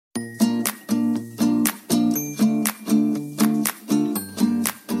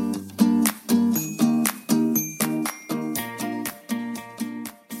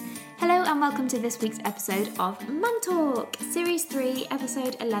this week's episode of Mum Talk, Series 3,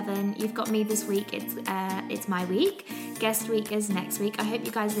 Episode 11. You've got me this week. It's my week. Guest week is next week. I hope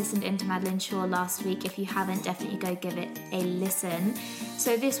you guys listened into Madeline Shaw last week. If you haven't, definitely go give it a listen.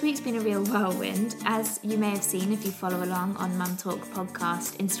 So this week's been a real whirlwind. As you may have seen if you follow along on Mum Talk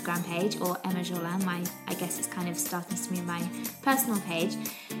podcast Instagram page, or Emma Jolin, I guess it's kind of starting to be my personal page.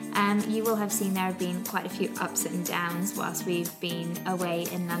 You will have seen there have been quite a few ups and downs whilst we've been away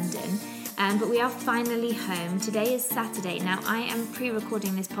in London. But we are finally home. Today is Saturday. Now, I am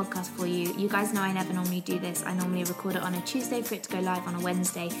pre-recording this podcast for you. You guys know I never normally do this. I normally record it on a Tuesday for it to go live on a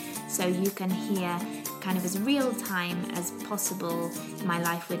Wednesday, so you can hear kind of as real time as possible my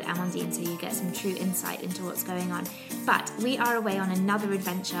life with Amandine, so you get some true insight into what's going on. But we are away on another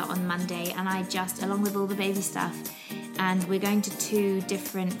adventure on Monday, and I just, along with all the baby stuff, and we're going to two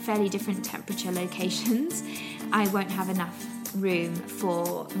fairly different temperature locations. I won't have enough room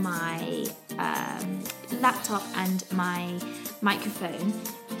for my laptop and my microphone.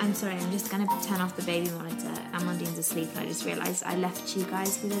 I'm sorry, I'm just going to turn off the baby monitor. Amandine's asleep, and I just realised I left you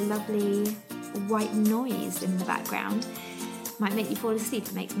guys with a lovely white noise in the background. Might make you fall asleep.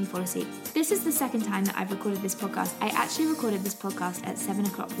 It makes me fall asleep. This is the second time that I've recorded this podcast. I actually recorded this podcast at 7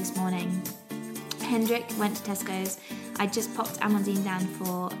 o'clock this morning. Hendrik went to Tesco's. I just popped Amandine down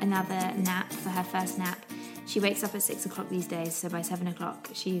for another nap, for her first nap. She wakes up at 6 o'clock these days, so by 7 o'clock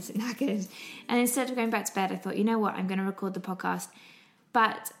she's knackered. And instead of going back to bed, I thought, you know what, I'm going to record the podcast.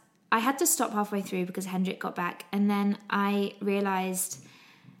 But I had to stop halfway through because Hendrik got back. And then I realised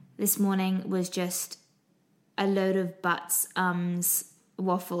this morning was just a load of buts,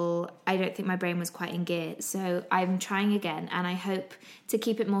 waffle. I don't think my brain was quite in gear. So I'm trying again, and I hope to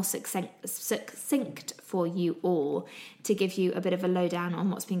keep it more succinct for you all, to give you a bit of a lowdown on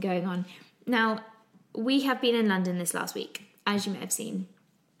what's been going on. Now, we have been in London this last week, as you may have seen.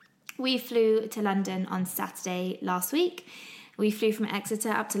 We flew to London on Saturday last week. We flew from Exeter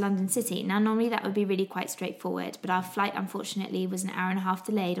up to London City. Now, normally that would be really quite straightforward, but our flight, unfortunately, was an hour and a half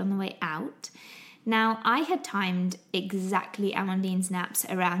delayed on the way out. Now, I had timed exactly Amandine's naps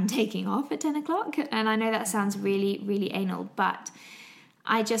around taking off at 10 o'clock, and I know that sounds really, really anal, but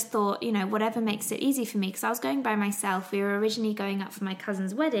I just thought, you know, whatever makes it easy for me, because I was going by myself. We were originally going up for my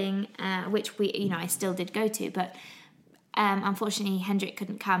cousin's wedding, which I still did go to, but unfortunately Hendrik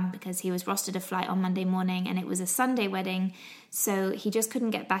couldn't come because he was rostered a flight on Monday morning, and it was a Sunday wedding, so he just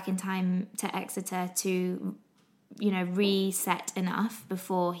couldn't get back in time to Exeter to, reset enough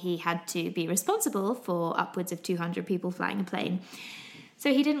before he had to be responsible for upwards of 200 people flying a plane.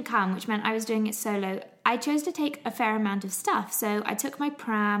 So he didn't come, which meant I was doing it solo. I chose to take a fair amount of stuff. So I took my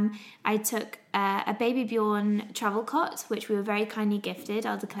pram, I took a Baby Bjorn travel cot, which we were very kindly gifted,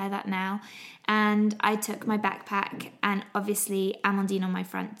 I'll declare that now. And I took my backpack and obviously Amandine on my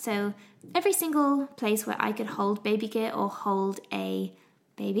front. So every single place where I could hold baby gear or hold a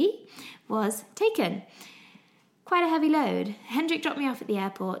baby was taken. Quite a heavy load. Hendrik dropped me off at the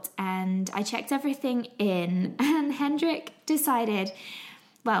airport and I checked everything in, and Hendrik decided,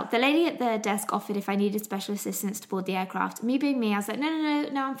 well, the lady at the desk offered if I needed special assistance to board the aircraft. Me being me, I was like, no,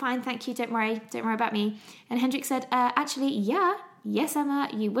 I'm fine, thank you, don't worry about me. And Hendrik said, yes, Emma,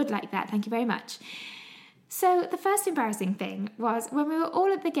 you would like that, thank you very much. So the first embarrassing thing was when we were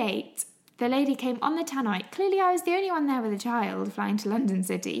all at the gate, the lady came on the tannoy. Clearly I was the only one there with a child flying to London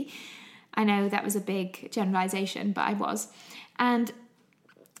City. I know that was a big generalisation, but I was. And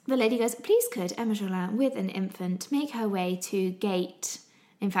the lady goes, please could Emma Jolin with an infant make her way to gate...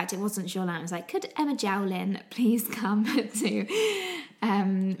 In fact, it wasn't Jolin. It was like, could Emma Jowlin please come to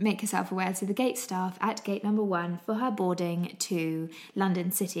make herself aware to the gate staff at gate number 1 for her boarding to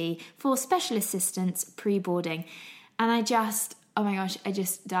London City for special assistance pre-boarding. And I just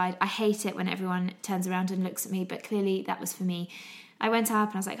died. I hate it when everyone turns around and looks at me, but clearly that was for me. I went up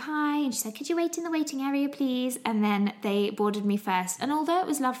and I was like, hi, and she said, could you wait in the waiting area, please? And then they boarded me first. And although it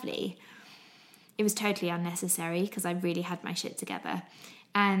was lovely, it was totally unnecessary because I really had my shit together.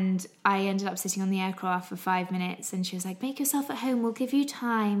 And I ended up sitting on the aircraft for 5 minutes, and she was like, make yourself at home, we'll give you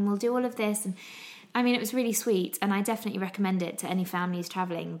time, we'll do all of this. And I mean, it was really sweet, and I definitely recommend it to any families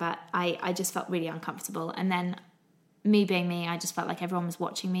travelling, but I just felt really uncomfortable. And then, me being me, I just felt like everyone was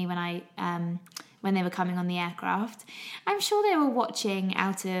watching me when they were coming on the aircraft. I'm sure they were watching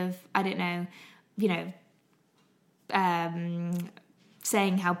out of, I don't know,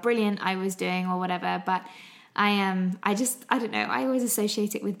 saying how brilliant I was doing or whatever, but I don't know, I always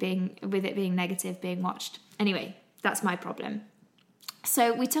associate it with it being negative, being watched. Anyway, that's my problem.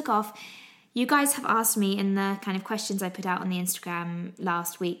 So we took off. You guys have asked me in the kind of questions I put out on the Instagram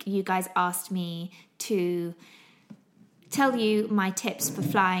last week, you guys asked me to tell you my tips for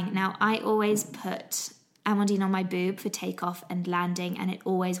flying. Now, I always put Amandine on my boob for takeoff and landing, and it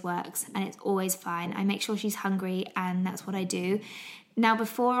always works and it's always fine. I make sure she's hungry, and that's what I do. Now,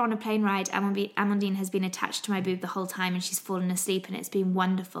 before on a plane ride, Amandine has been attached to my boob the whole time and she's fallen asleep, and it's been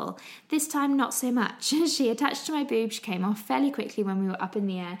wonderful. This time, not so much. She attached to my boob, she came off fairly quickly when we were up in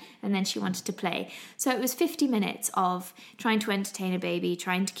the air, and then she wanted to play. So it was 50 minutes of trying to entertain a baby,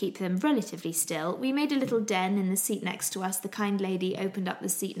 trying to keep them relatively still. We made a little den in the seat next to us. The kind lady opened up the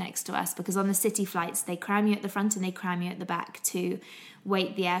seat next to us, because on the city flights, they cram you at the front and they cram you at the back to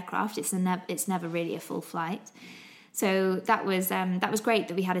wait the aircraft. It's never really a full flight. So that was great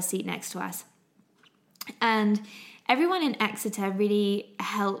that we had a seat next to us. And everyone in Exeter really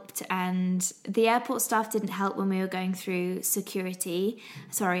helped, and the airport staff didn't help when we were going through security.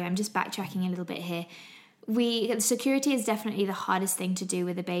 Sorry, I'm just backtracking a little bit here. Security is definitely the hardest thing to do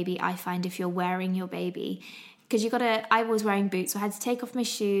with a baby, I find, if you're wearing your baby. Because I was wearing boots, so I had to take off my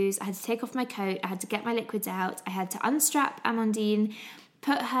shoes, I had to take off my coat, I had to get my liquids out, I had to unstrap Amandine,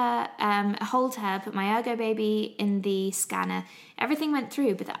 hold her, put my Ergo baby in the scanner. Everything went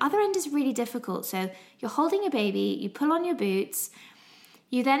through, but the other end is really difficult. So you're holding a baby, you pull on your boots,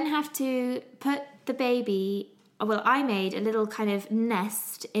 you then have to put the baby, well, I made a little kind of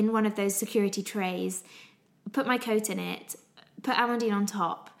nest in one of those security trays, put my coat in it, put Amandine on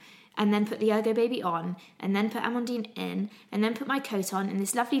top, and then put the Ergo baby on, and then put Amandine in, and then put my coat on, and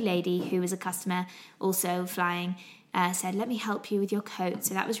this lovely lady who was a customer also flying said, let me help you with your coat.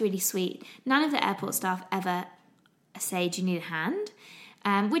 So that was really sweet. None of the airport staff ever say, do you need a hand?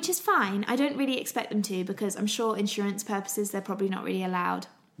 Which is fine. I don't really expect them to, because I'm sure insurance purposes, they're probably not really allowed.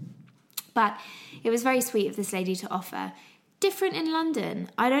 But it was very sweet of this lady to offer. Different in London.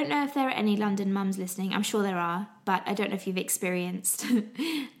 I don't know if there are any London mums listening. I'm sure there are, but I don't know if you've experienced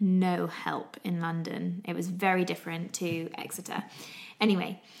no help in London. It was very different to Exeter.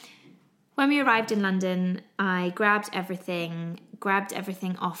 Anyway, when we arrived in London, I grabbed everything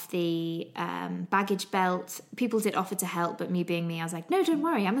off the baggage belt. People did offer to help, but me being me, I was like, no, don't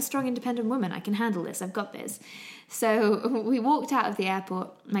worry, I'm a strong, independent woman. I can handle this. I've got this. So we walked out of the airport.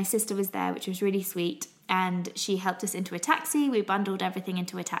 My sister was there, which was really sweet, and she helped us into a taxi. We bundled everything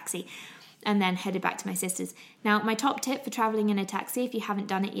into a taxi and then headed back to my sister's. Now, my top tip for travelling in a taxi, if you haven't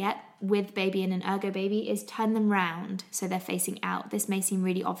done it yet, with baby and an Ergo baby, is turn them round so they're facing out. This may seem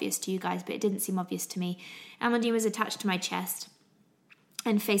really obvious to you guys, but it didn't seem obvious to me. Amandine was attached to my chest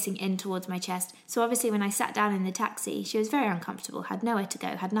and facing in towards my chest. So obviously when I sat down in the taxi, she was very uncomfortable, had nowhere to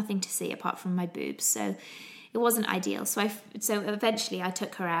go, had nothing to see apart from my boobs. So it wasn't ideal. So eventually I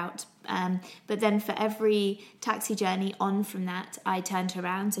took her out. But then for every taxi journey on from that, I turned her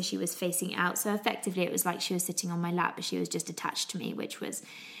around so she was facing out. So effectively it was like she was sitting on my lap, but she was just attached to me, which was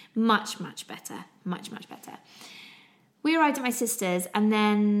much, much better. Much, much better. We arrived at my sister's and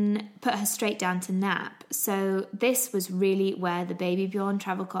then put her straight down to nap. So this was really where the Baby Bjorn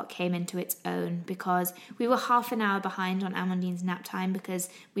travel clock came into its own, because we were half an hour behind on Amandine's nap time because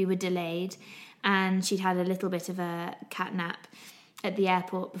we were delayed, and she'd had a little bit of a cat nap at the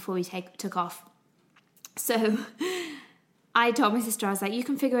airport before we took off. So I told my sister, I was like, you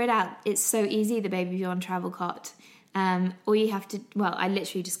can figure it out. It's so easy, the Baby Bjorn travel cot. Or you have to, well, I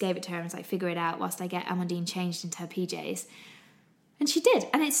literally just gave it to her and was like, figure it out whilst I get Amandine changed into her PJs. And she did.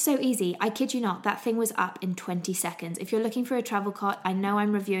 And it's so easy. I kid you not, that thing was up in 20 seconds. If you're looking for a travel cot, I know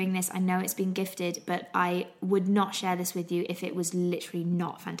I'm reviewing this, I know it's been gifted, but I would not share this with you if it was literally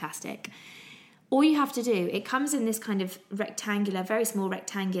not fantastic. All you have to do, it comes in this kind of rectangular, very small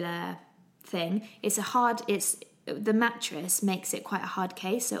rectangular thing. The mattress makes it quite a hard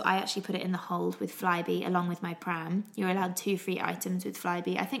case, so I actually put it in the hold with Flybe along with my pram. You're allowed 2 free items with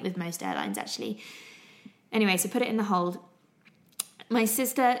Flybe, I think with most airlines actually. Anyway, so put it in the hold. My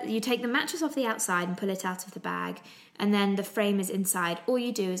sister, you take the mattress off the outside and pull it out of the bag, and then the frame is inside. All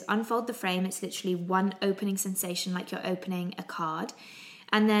you do is unfold the frame. It's literally one opening sensation, like you're opening a card.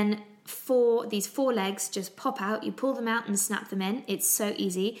 And then these four legs just pop out. You pull them out and snap them in. It's so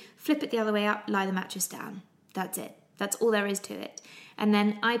easy. Flip it the other way up, lie the mattress down. That's it. That's all there is to it. And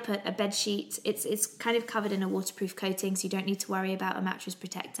then I put a bed sheet. It's kind of covered in a waterproof coating, so you don't need to worry about a mattress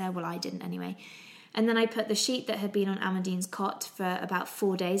protector. Well, I didn't anyway. And then I put the sheet that had been on Amandine's cot for about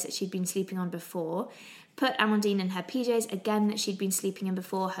 4 days that she'd been sleeping on before. Put Amandine in her PJs, again, that she'd been sleeping in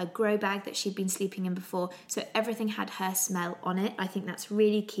before, her grow bag that she'd been sleeping in before. So everything had her smell on it. I think that's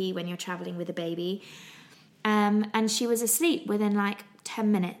really key when you're traveling with a baby. And she was asleep within like 10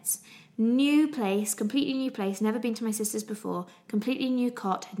 minutes. New place, completely new place, never been to my sister's before, completely new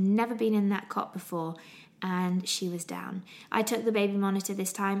cot, had never been in that cot before, and she was down. I took the baby monitor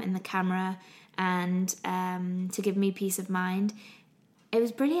this time and the camera and to give me peace of mind. It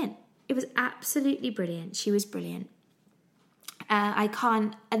was brilliant. It was absolutely brilliant. She was brilliant.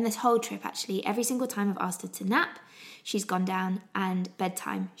 And this whole trip actually, every single time I've asked her to nap, she's gone down, and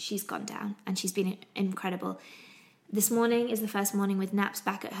bedtime, she's gone down, and she's been incredible. This morning is the first morning with naps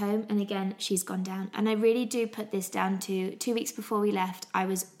back at home, and again, she's gone down. And I really do put this down to 2 weeks before we left, I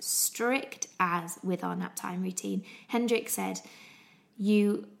was strict as with our nap time routine. Hendrik said,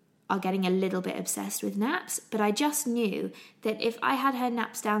 you are getting a little bit obsessed with naps, but I just knew that if I had her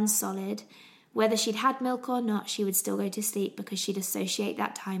naps down solid, whether she'd had milk or not, she would still go to sleep because she'd associate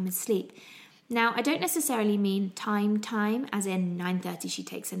that time with sleep. Now, I don't necessarily mean time, as in 9:30 she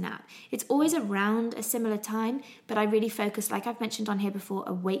takes a nap. It's always around a similar time, but I really focus, like I've mentioned on here before,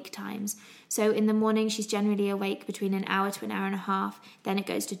 awake times. So in the morning, she's generally awake between an hour to an hour and a half, then it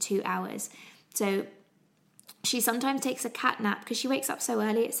goes to 2 hours. So she sometimes takes a cat nap because she wakes up so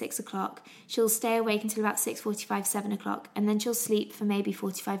early at 6 o'clock. She'll stay awake until about 6:45, 7 o'clock, and then she'll sleep for maybe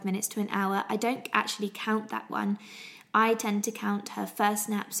 45 minutes to an hour. I don't actually count that one. I tend to count her first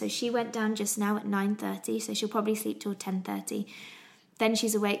nap. So she went down just now at 9:30, so she'll probably sleep till 10:30. Then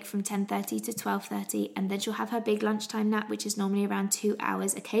she's awake from 10:30 to 12:30, and then she'll have her big lunchtime nap, which is normally around 2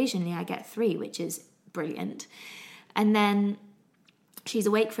 hours. Occasionally I get 3, which is brilliant. And then she's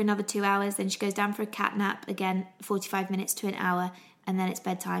awake for another 2 hours, then she goes down for a cat nap, again 45 minutes to an hour, and then it's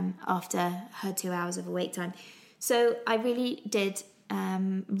bedtime after her 2 hours of awake time. So I really did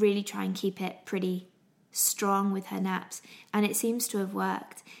really try and keep it pretty strong with her naps, and it seems to have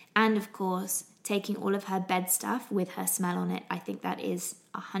worked. And of course, taking all of her bed stuff with her smell on it, I think that is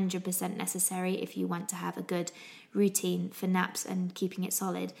 100% necessary if you want to have a good routine for naps and keeping it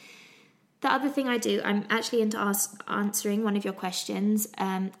solid. The other thing I do, I'm actually into answering one of your questions.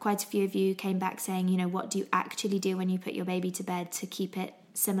 Quite a few of you came back saying, what do you actually do when you put your baby to bed to keep it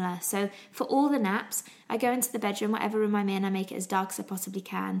similar? So for all the naps, I go into the bedroom, whatever room I'm in, I make it as dark as I possibly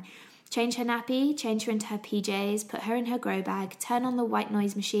can. Change her nappy, change her into her PJs, put her in her grow bag, turn on the white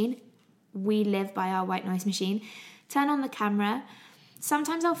noise machine. We live by our white noise machine. Turn on the camera.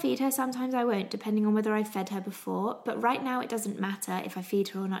 Sometimes I'll feed her, sometimes I won't, depending on whether I've fed her before. But right now it doesn't matter if I feed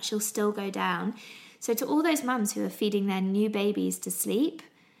her or not, she'll still go down. So to all those mums who are feeding their new babies to sleep,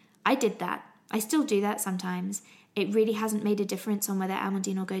 I did that. I still do that sometimes. It really hasn't made a difference on whether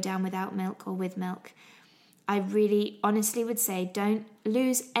Amandine will go down without milk or with milk. I really honestly would say don't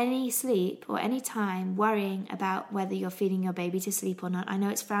lose any sleep or any time worrying about whether you're feeding your baby to sleep or not. I know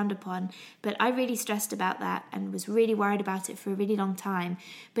it's frowned upon, but I really stressed about that and was really worried about it for a really long time.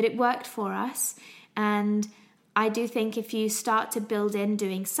 But it worked for us, and I do think if you start to build in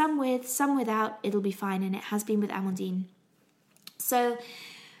doing some with, some without, it'll be fine, and it has been with Amandine. So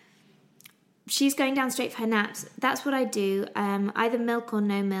she's going down straight for her naps. That's what I do, either milk or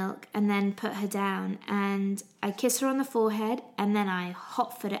no milk, and then put her down. And I kiss her on the forehead, and then I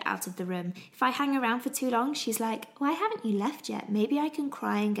hot foot it out of the room. If I hang around for too long, she's like, why haven't you left yet? Maybe I can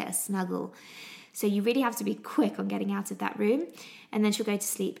cry and get a snuggle. So you really have to be quick on getting out of that room, and then she'll go to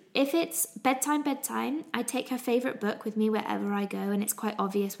sleep. If it's bedtime, I take her favourite book with me wherever I go, and it's quite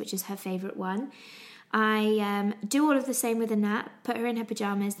obvious which is her favourite one. I do all of the same with a nap, put her in her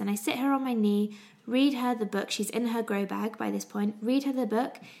pyjamas, then I sit her on my knee, read her the book. She's in her grow bag by this point. Read her the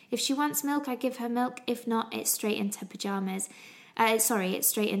book. If she wants milk, I give her milk. If not, it's straight into her pyjamas. It's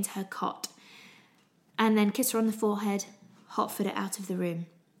straight into her cot. And then kiss her on the forehead, hot foot it out of the room.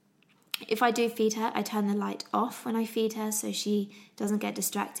 If I do feed her, I turn the light off when I feed her so she doesn't get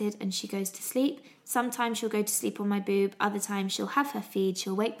distracted and she goes to sleep. Sometimes she'll go to sleep on my boob. Other times she'll have her feed,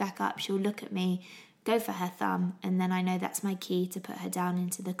 she'll wake back up, she'll look at me, go for her thumb, and then I know that's my key to put her down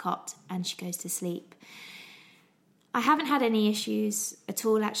into the cot and she goes to sleep. I haven't had any issues at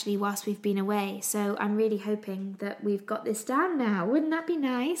all actually whilst we've been away, so I'm really hoping that we've got this down now. Wouldn't that be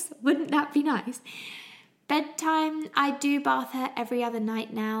nice? Wouldn't that be nice? Bedtime, I do bath her every other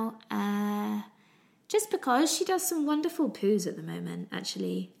night now, just because she does some wonderful poos at the moment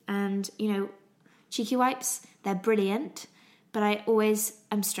actually, and cheeky wipes, they're brilliant. But I always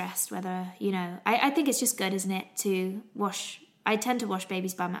am stressed whether, I think it's just good, isn't it, to wash. I tend to wash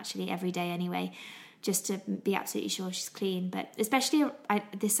baby's bum actually every day anyway, just to be absolutely sure she's clean. But especially,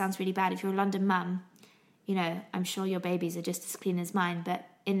 this sounds really bad, if you're a London mum, I'm sure your babies are just as clean as mine. But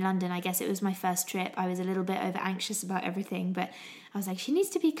in London, I guess it was my first trip. I was a little bit over anxious about everything, but I was like, she needs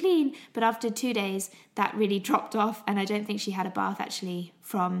to be clean. But after 2 days, that really dropped off. And I don't think she had a bath actually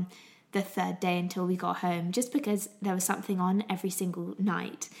from the third day until we got home, just because there was something on every single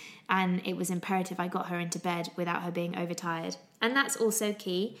night and it was imperative I got her into bed without her being overtired. And that's also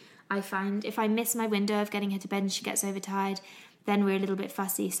key. I find if I miss my window of getting her to bed and she gets overtired, then we're a little bit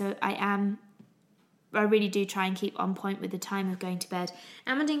fussy. So I am I really do try and keep on point with the time of going to bed.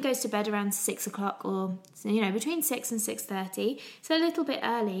 Amandine goes to bed around 6 o'clock, or between 6 and 6:30. So a little bit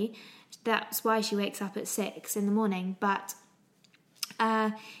early. That's why she wakes up at 6 in the morning. But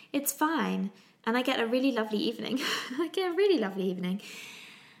it's fine, and I get a really lovely evening.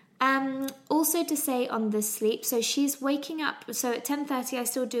 Also to say on the sleep, so she's waking up, so at 10:30 I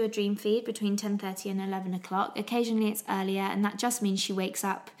still do a dream feed between 10:30 and 11 o'clock. Occasionally it's earlier, and that just means she wakes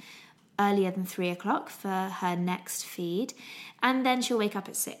up earlier than 3 o'clock for her next feed, and then she'll wake up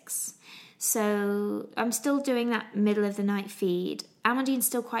at 6. So I'm still doing that middle of the night feed. Amandine's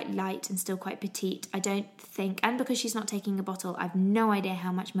still quite light and still quite petite. I don't think, and because she's not taking a bottle, I've no idea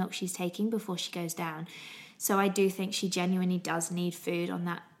how much milk she's taking before she goes down. So I do think she genuinely does need food on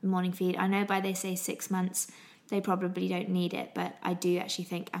that morning feed. I know they say 6 months, they probably don't need it, but I do actually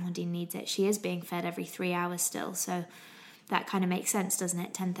think Amandine needs it. She is being fed every 3 hours still, so that kind of makes sense, doesn't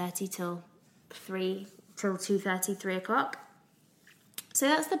it? 10:30 till 2:30, 3 o'clock. So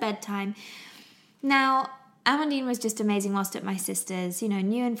that's the bedtime. Now, Amandine was just amazing whilst at my sister's,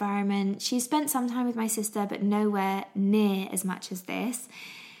 new environment. She spent some time with my sister, but nowhere near as much as this.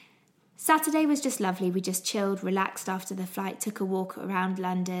 Saturday was just lovely. We just chilled, relaxed after the flight, took a walk around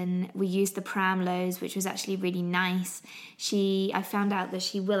London. We used the pram loads, which was actually really nice. I found out that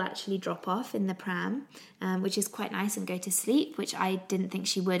she will actually drop off in the pram, which is quite nice, and go to sleep, which I didn't think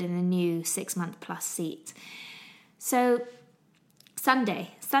she would in the new 6-month plus seat. So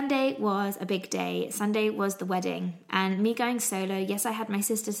Sunday was a big day. Sunday was the wedding, and me going solo. Yes, I had my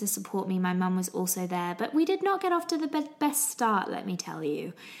sister to support me. My mum was also there, but we did not get off to the best start, let me tell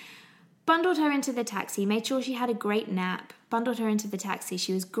you. Bundled her into the taxi, made sure she had a great nap, bundled her into the taxi.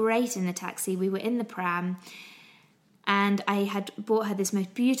 She was great in the taxi. We were in the pram, and I had bought her this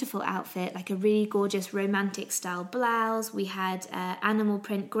most beautiful outfit, like a really gorgeous romantic style blouse. We had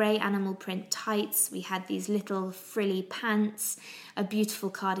grey animal print tights. We had these little frilly pants, a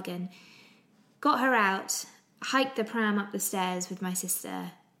beautiful cardigan. Got her out, hiked the pram up the stairs with my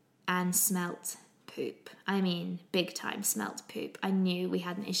sister, and smelt poop. I mean, big time smelt poop. I knew we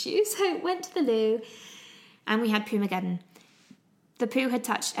had an issue, so went to the loo, and we had Poomageddon. The poo had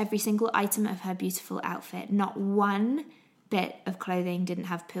touched every single item of her beautiful outfit. Not one bit of clothing didn't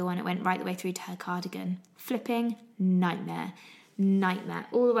have poo on. It went right the way through to her cardigan. Flipping nightmare.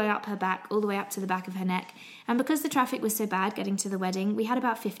 All the way up her back, all the way up to the back of her neck. And because the traffic was so bad getting to the wedding, we had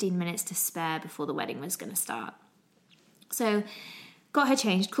about 15 minutes to spare before the wedding was going to start. So got her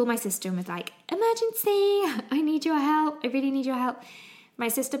changed, called my sister and was like, emergency, I need your help. I really need your help. My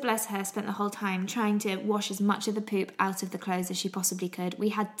sister, bless her, spent the whole time trying to wash as much of the poop out of the clothes as she possibly could. We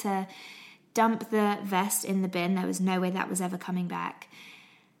had to dump the vest in the bin. There was no way that was ever coming back.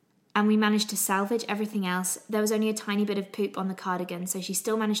 And we managed to salvage everything else. There was only a tiny bit of poop on the cardigan, so she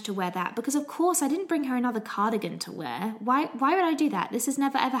still managed to wear that. Because, of course, I didn't bring her another cardigan to wear. Why would I do that? This has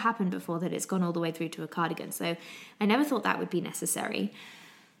never, ever happened before, that it's gone all the way through to a cardigan. So I never thought that would be necessary.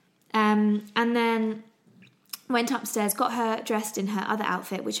 And then went upstairs, got her dressed in her other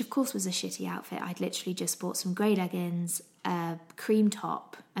outfit, which of course was a shitty outfit. I'd literally just bought some grey leggings, a cream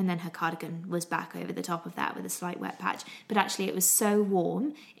top, and then her cardigan was back over the top of that with a slight wet patch. But actually it was so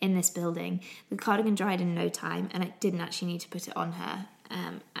warm in this building, the cardigan dried in no time, and I didn't actually need to put it on her.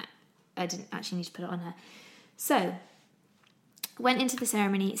 So went into the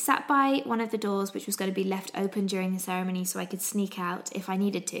ceremony, sat by one of the doors which was going to be left open during the ceremony so I could sneak out if I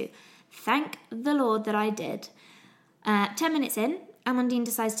needed to. Thank the Lord that I did. 10 minutes in, Amandine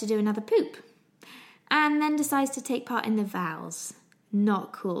decides to do another poop, and then decides to take part in the vows.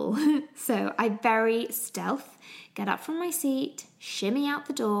 Not cool. So I very stealth get up from my seat, shimmy out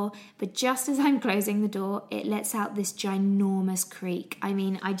the door, but just as I'm closing the door, it lets out this ginormous creak. I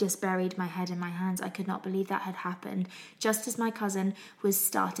mean, I just buried my head in my hands. I could not believe that had happened. Just as my cousin was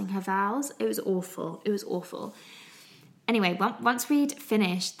starting her vows. It was awful. Anyway, once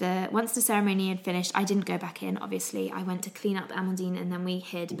the ceremony had finished, I didn't go back in, obviously. I went to clean up Amandine, and then we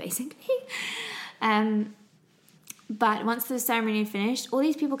hid, basically. But once the ceremony had finished, all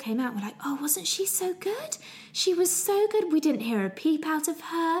these people came out and were like, oh, wasn't she so good? She was so good. We didn't hear a peep out of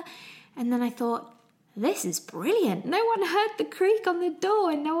her. And then I thought, this is brilliant. No one heard the creak on the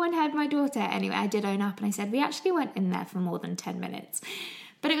door, and no one heard my daughter. Anyway, I did own up, and I said, we actually weren't in there for more than 10 minutes.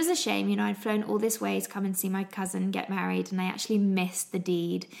 But it was a shame, I'd flown all this way to come and see my cousin get married, and I actually missed the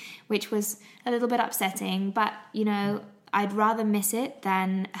deed, which was a little bit upsetting. But, I'd rather miss it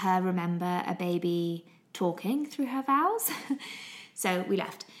than her remember a baby talking through her vows. So we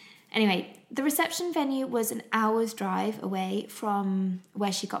left. Anyway, the reception venue was an hour's drive away from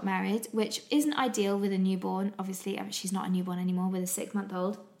where she got married, which isn't ideal with a newborn. Obviously, she's not a newborn anymore, with a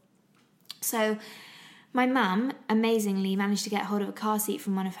 6-month-old. So My mum, amazingly, managed to get hold of a car seat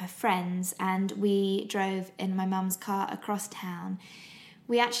from one of her friends, and we drove in my mum's car across town.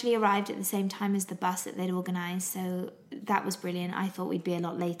 We actually arrived at the same time as the bus that they'd organised, so that was brilliant. I thought we'd be a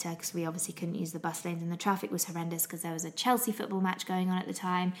lot later because we obviously couldn't use the bus lanes and the traffic was horrendous because there was a Chelsea football match going on at the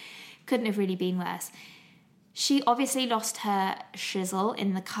time. Couldn't have really been worse. She obviously lost her shizzle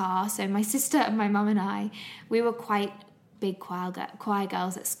in the car, so my sister and my mum and I, we were quite big choir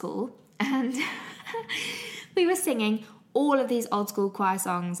girls at school, and we were singing all of these old school choir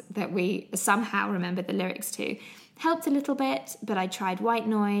songs that we somehow remembered the lyrics to. Helped a little bit, but I tried white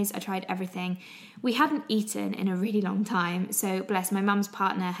noise, I tried everything. We hadn't eaten in a really long time, so bless, my mum's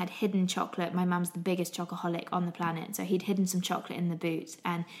partner had hidden chocolate. My mum's the biggest chocoholic on the planet, so he'd hidden some chocolate in the boot,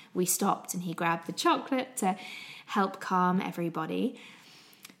 and we stopped and he grabbed the chocolate to help calm everybody.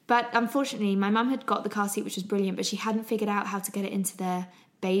 But unfortunately, my mum had got the car seat, which was brilliant, but she hadn't figured out how to get it into the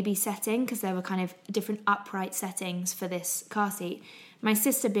baby setting because there were kind of different upright settings for this car seat. My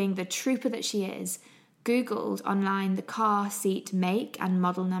sister, being the trooper that she is, Googled online the car seat make and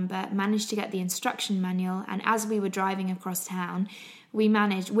model number, managed to get the instruction manual, and as we were driving across town, we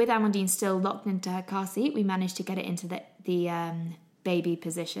managed, with Amandine still locked into her car seat, we managed to get it into the baby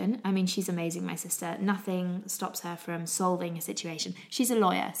position. I mean, she's amazing, my sister. Nothing stops her from solving a situation. She's a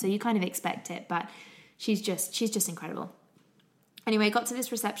lawyer, so you kind of expect it, but she's just incredible. Anyway, got to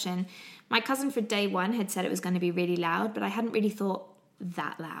this reception. My cousin for day one had said it was going to be really loud, but I hadn't really thought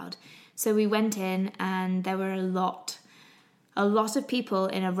that loud. So we went in and there were a lot of people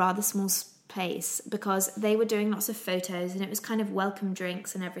in a rather small place because they were doing lots of photos and it was kind of welcome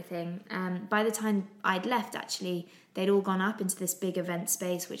drinks and everything. By the time I'd left, actually, they'd all gone up into this big event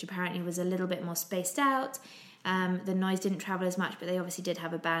space, which apparently was a little bit more spaced out. The noise didn't travel as much, but they obviously did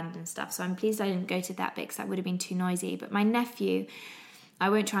have a band and stuff. So I'm pleased I didn't go to that bit because that would have been too noisy. But my nephew, I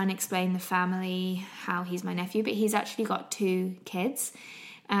won't try and explain the family, how he's my nephew, but he's actually got 2 kids.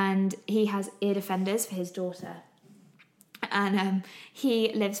 And he has ear defenders for his daughter. And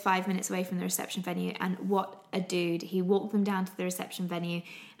he lives 5 minutes away from the reception venue. And what a dude. He walked them down to the reception venue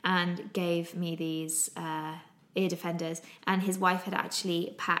and gave me these ear defenders. And his wife had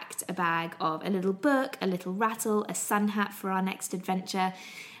actually packed a bag of a little book, a little rattle, a sun hat for our next adventure.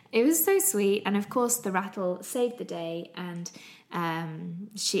 It was so sweet. And of course, the rattle saved the day. And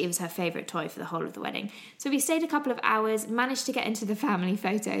it was her favourite toy for the whole of the wedding. So we stayed a couple of hours, managed to get into the family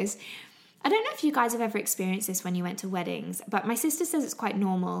photos. I don't know if you guys have ever experienced this when you went to weddings, but my sister says it's quite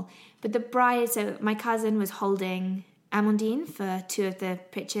normal. But the bride, so my cousin was holding Amandine for 2 of the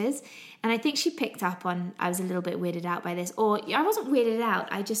pictures, and I think she picked up on, I was a little bit weirded out by this, or I wasn't weirded out,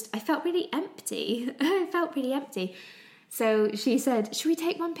 I felt really empty. I felt pretty empty. So she said, should we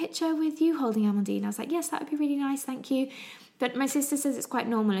take one picture with you holding Amandine? I was like, yes, that would be really nice, thank you. But my sister says it's quite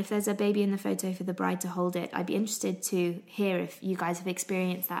normal if there's a baby in the photo for the bride to hold it. I'd be interested to hear if you guys have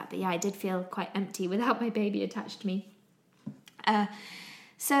experienced that. But yeah, I did feel quite empty without my baby attached to me.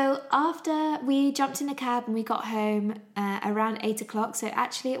 So after we jumped in a cab and we got home around 8 o'clock, so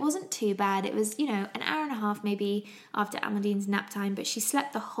actually it wasn't too bad. It was, an hour and a half maybe after Amandine's nap time, but she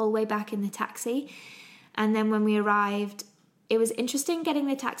slept the whole way back in the taxi. And then when we arrived, it was interesting getting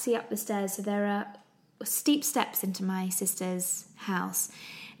the taxi up the stairs. So there are steep steps into my sister's house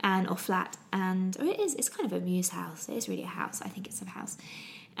or flat, and it's kind of a muse house. It is really a house. I think it's a house.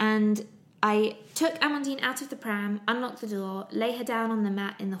 And I took Amandine out of the pram, unlocked the door, lay her down on the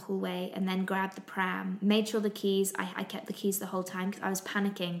mat in the hallway, and then grabbed the pram, made sure the keys, I kept the keys the whole time because I was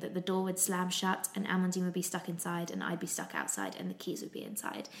panicking that the door would slam shut and Amandine would be stuck inside and I'd be stuck outside and the keys would be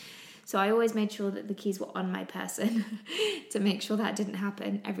inside. So I always made sure that the keys were on my person to make sure that didn't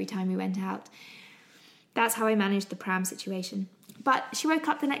happen every time we went out. That's how I managed the pram situation. But she woke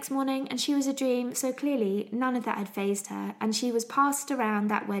up the next morning and she was a dream, so clearly none of that had fazed her. And she was passed around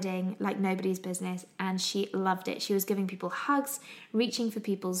that wedding like nobody's business, and she loved it. She was giving people hugs, reaching for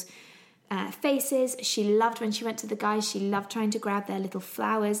people's faces. She loved when she went to the guys. She loved trying to grab their little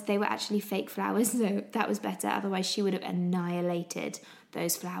flowers. They were actually fake flowers, so that was better. Otherwise, she would have annihilated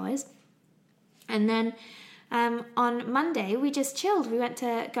those flowers. And then on Monday, we just chilled. We went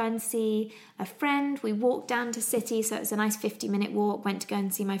to go and see a friend. We walked down to City, so it was a nice 50-minute walk. Went to go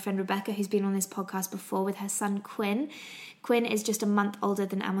and see my friend Rebecca, who's been on this podcast before, with her son Quinn. Quinn is just a month older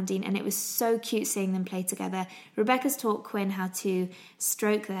than Amandine, and it was so cute seeing them play together. Rebecca's taught Quinn how to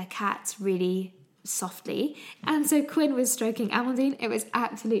stroke their cats really softly, and so Quinn was stroking Amandine. It was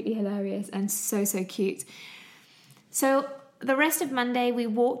absolutely hilarious and so cute. So the rest of Monday, we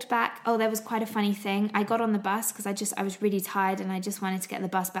walked back. Oh, there was quite a funny thing. I got on the bus because I was really tired and I just wanted to get the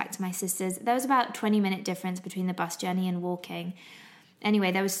bus back to my sister's. There was about a 20-minute difference between the bus journey and walking.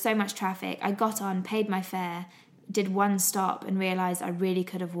 Anyway, there was so much traffic. I got on, paid my fare, did one stop and realised I really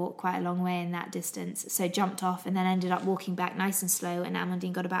could have walked quite a long way in that distance. So jumped off and then ended up walking back nice and slow, and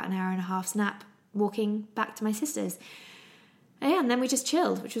Amandine got about an hour and a half's nap walking back to my sister's. And then we just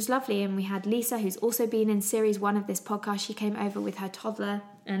chilled, which was lovely. And we had Lisa, who's also been in series 1 of this podcast. She came over with her toddler,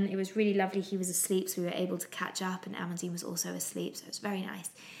 and it was really lovely. He was asleep, so we were able to catch up, and Amandine was also asleep, so it was very nice.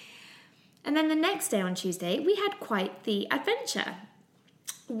 And then the next day on Tuesday, we had quite the adventure.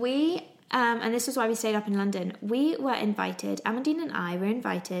 We, and this was why we stayed up in London, we were invited, Amandine and I were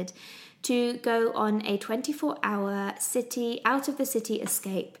invited to go on a 24-hour out of the city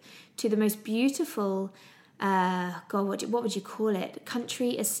escape to the most beautiful what would you call it?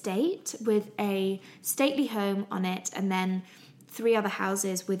 Country estate with a stately home on it, and then 3 other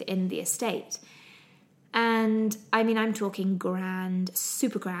houses within the estate. And I mean, I'm talking grand,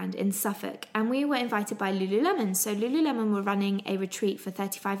 super grand in Suffolk. And we were invited by Lululemon. So Lululemon were running a retreat for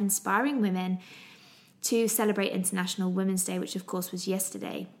 35 inspiring women to celebrate International Women's Day, which of course was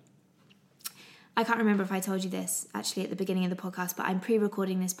yesterday. I can't remember if I told you this actually at the beginning of the podcast, but I'm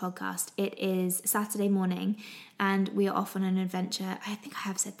pre-recording this podcast. It is Saturday morning and we are off on an adventure. I think I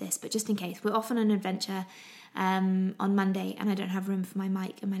have said this, but just in case, we're off on an adventure on Monday, and I don't have room for my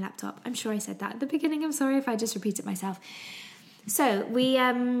mic and my laptop. I'm sure I said that at the beginning. I'm sorry if I just repeat it myself. So we,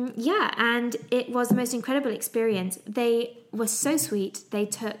 and it was the most incredible experience. They were so sweet. They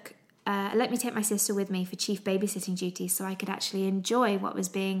let me take my sister with me for chief babysitting duties so I could actually enjoy what was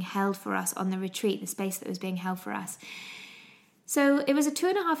being held for us on the retreat, the space that was being held for us. So it was a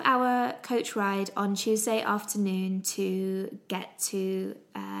 2.5-hour coach ride on Tuesday afternoon to get to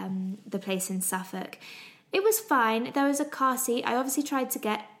the place in Suffolk. It was fine. There was a car seat. I obviously tried to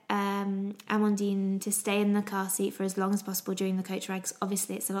get Amandine to stay in the car seat for as long as possible during the coach ride, because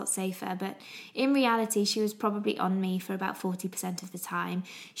obviously it's a lot safer, but in reality she was probably on me for about 40% of the time.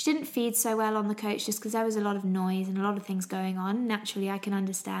 She didn't feed so well on the coach just because there was a lot of noise and a lot of things going on. Naturally, I can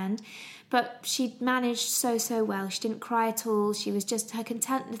understand, but she managed so well. She didn't cry at all. She was just her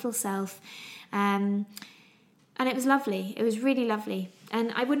content little self, and it was lovely. It was really lovely.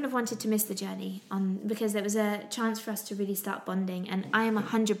 And I wouldn't have wanted to miss the journey because there was a chance for us to really start bonding. And I am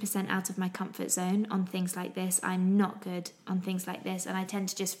 100% out of my comfort zone on things like this. I'm not good on things like this. And I tend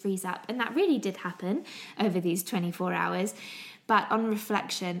to just freeze up. And that really did happen over these 24 hours. But on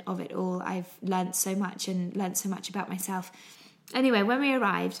reflection of it all, I've learnt so much and learnt so much about myself. Anyway, when we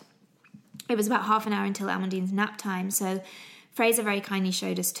arrived, it was about half an hour until Amandine's nap time. So Fraser very kindly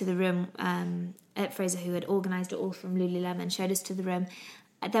showed us to the room. Fraser, who had organised it all from Lululemon, showed us to the room.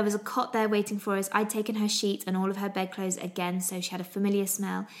 There was a cot there waiting for us. I'd taken her sheet and all of her bedclothes again, so she had a familiar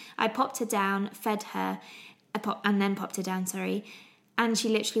smell. I popped her down, fed her, and then popped her down, and she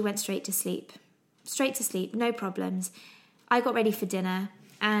literally went straight to sleep. Straight to sleep, no problems. I got ready for dinner,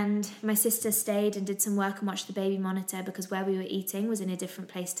 and my sister stayed and did some work and watched the baby monitor because where we were eating was in a different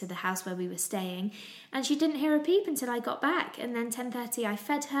place to the house where we were staying. And she didn't hear a peep until I got back. And then 10:30 I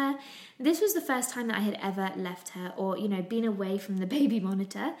fed her. This was the first time that I had ever left her or, been away from the baby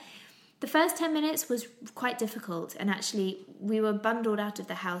monitor. The first 10 minutes was quite difficult. And actually we were bundled out of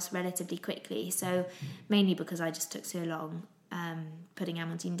the house relatively quickly. So mainly because I just took so long putting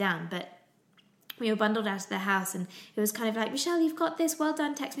Amandine down. But we were bundled out of the house and it was kind of like, Michelle, you've got this, well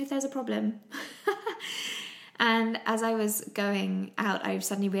done, text me if there's a problem. And as I was going out, I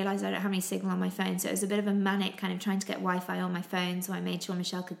suddenly realised I don't have any signal on my phone, so it was a bit of a manic kind of trying to get Wi-Fi on my phone, so I made sure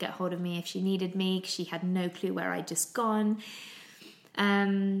Michelle could get hold of me if she needed me, because she had no clue where I'd just gone.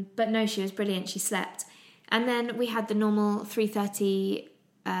 But no, she was brilliant, she slept. And then we had the normal 3:30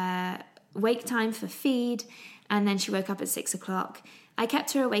 wake time for feed, and then she woke up at 6 o'clock. I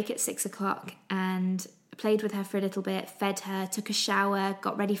kept her awake at 6 o'clock and played with her for a little bit, fed her, took a shower,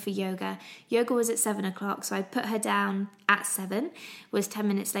 got ready for yoga. Yoga was at 7 o'clock, so I put her down at 7, was 10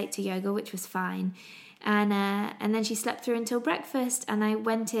 minutes late to yoga, which was fine. And then she slept through until breakfast, and I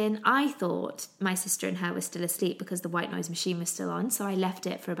went in. I thought my sister and her were still asleep because the white noise machine was still on, so I left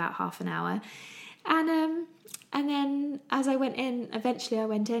it for about half an hour. And then as I went in, eventually I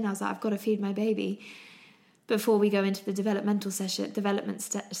went in, I was like, I've got to feed my baby before we go into the development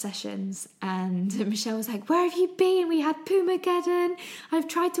sessions. And Michelle was like, where have you been? We had Pumageddon. I've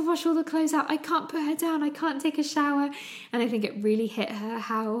tried to wash all the clothes out. I can't put her down. I can't take a shower. And I think it really hit her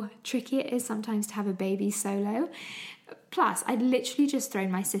how tricky it is sometimes to have a baby solo. Plus, I'd literally just thrown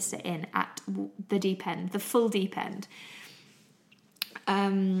my sister in at the deep end, the full deep end.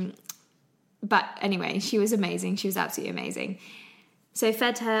 But anyway, she was amazing. She was absolutely amazing. So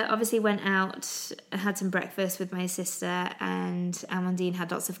fed her, obviously went out, had some breakfast with my sister, and Amandine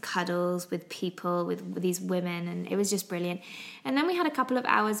had lots of cuddles with people, with these women, and it was just brilliant. And then we had a couple of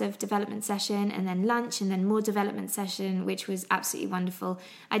hours of development session, and then lunch, and then more development session, which was absolutely wonderful.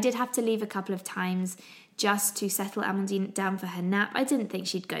 I did have to leave a couple of times just to settle Amandine down for her nap. I didn't think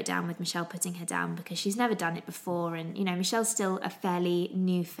she'd go down with Michelle putting her down because she's never done it before, and, you know, Michelle's still a fairly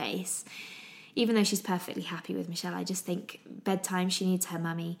new face. Even though she's perfectly happy with Michelle, I just think bedtime, she needs her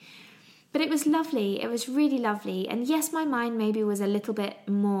mummy. But it was lovely. It was really lovely. And yes, my mind maybe was a little bit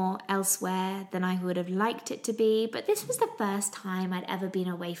more elsewhere than I would have liked it to be. But this was the first time I'd ever been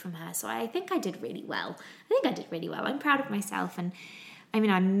away from her. So I think I did really well. I'm proud of myself. And I mean,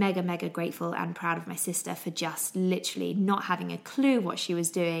 I'm mega, mega grateful and proud of my sister for just literally not having a clue what she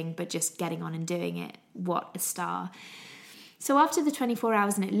was doing, but just getting on and doing it. What a star. So after the 24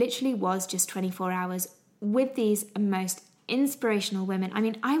 hours, and it literally was just 24 hours with these most inspirational women. I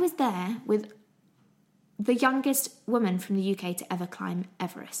mean, I was there with the youngest woman from the UK to ever climb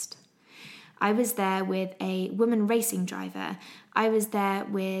Everest. I was there with a woman racing driver. I was there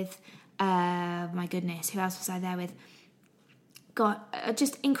with, my goodness, who else was I there with?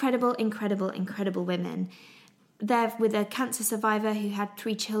 Just incredible, incredible, incredible women. There with a cancer survivor who had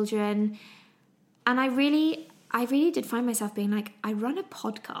 3 children. And I really did find myself being like, I run a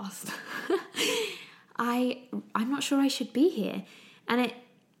podcast. I'm not sure I should be here. And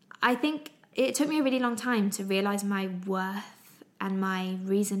I think it took me a really long time to realise my worth and my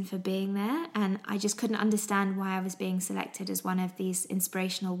reason for being there. And I just couldn't understand why I was being selected as one of these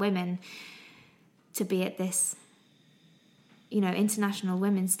inspirational women to be at this, you know, International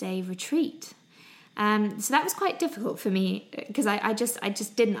Women's Day retreat. So that was quite difficult for me because I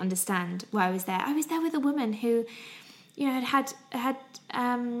just didn't understand why I was there. I was there with a woman who, you know, had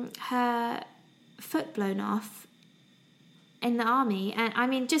her foot blown off in the army, and I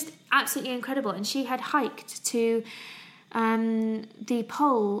mean, just absolutely incredible. And she had hiked to the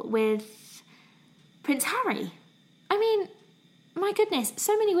pole with Prince Harry. I mean, my goodness,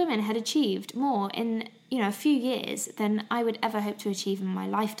 so many women had achieved more in, you know, a few years than I would ever hope to achieve in my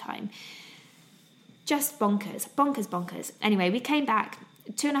lifetime. Just bonkers. Anyway, we came back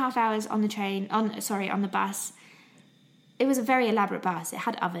 2.5 hours on the on the bus. It was a very elaborate bus. It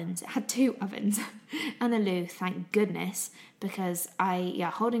had ovens. It had 2 ovens and a loo, thank goodness, because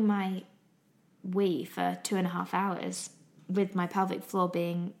holding my wee for 2.5 hours with my pelvic floor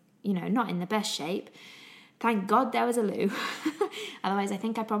being, you know, not in the best shape. Thank God there was a loo. Otherwise, I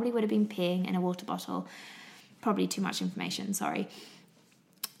think I probably would have been peeing in a water bottle. Probably too much information, sorry.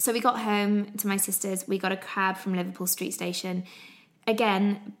 So we got home to my sister's. We got a cab from Liverpool Street Station.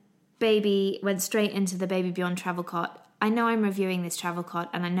 Again, baby went straight into the Baby Beyond travel cot. I know I'm reviewing this travel cot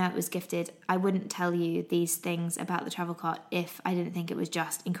and I know it was gifted. I wouldn't tell you these things about the travel cot if I didn't think it was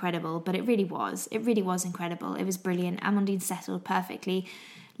just incredible, but it really was. It really was incredible. It was brilliant. Amandine settled perfectly.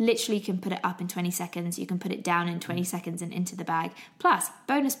 Literally, you can put it up in 20 seconds. You can put it down in 20 seconds and into the bag. Plus,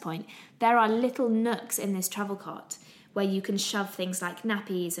 bonus point, there are little nooks in this travel cot where you can shove things like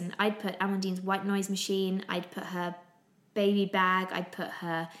nappies, and I'd put Amandine's white noise machine, I'd put her baby bag, I'd put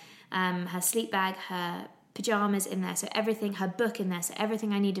her sleep bag, her pyjamas in there, so everything, her book in there, so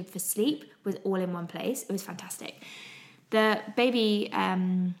everything I needed for sleep was all in one place. It was fantastic. The baby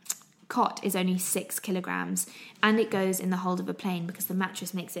cot is only 6 kilograms, and it goes in the hold of a plane because the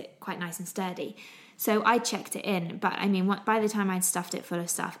mattress makes it quite nice and sturdy. So I checked it in, but I mean, by the time I'd stuffed it full of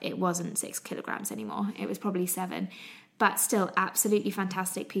stuff, it wasn't 6 kilograms anymore. It was probably 7. But still, absolutely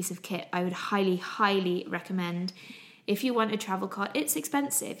fantastic piece of kit. I would highly, highly recommend. If you want a travel cot, it's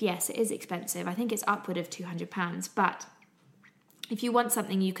expensive. Yes, it is expensive. I think it's upward of £200. But if you want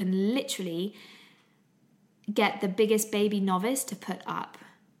something you can literally get the biggest baby novice to put up,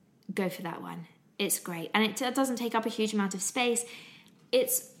 go for that one. It's great. And it doesn't take up a huge amount of space.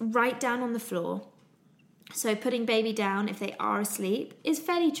 It's right down on the floor. So putting baby down, if they are asleep, is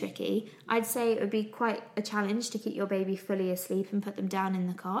fairly tricky. I'd say it would be quite a challenge to keep your baby fully asleep and put them down in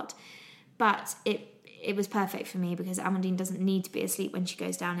the cot. But it was perfect for me because Amandine doesn't need to be asleep when she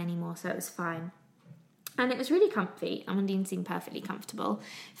goes down anymore, so it was fine. And it was really comfy. Amandine seemed perfectly comfortable.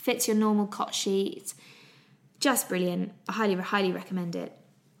 Fits your normal cot sheet. Just brilliant. I highly, highly recommend it.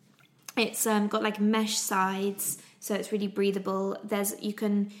 It's got like mesh sides, so it's really breathable. You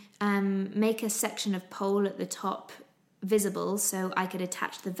can make a section of pole at the top visible, so I could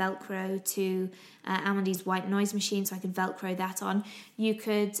attach the Velcro to Amandine's white noise machine, so I could Velcro that on. You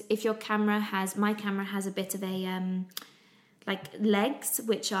could, if your my camera has a bit of a like legs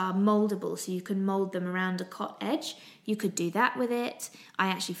which are moldable, so you can mold them around a cot edge. You could do that with it. I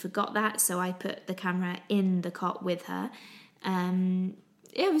actually forgot that, so I put the camera in the cot with her.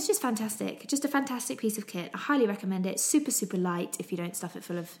 It was just fantastic. Just a fantastic piece of kit. I highly recommend it. Super, super light if you don't stuff it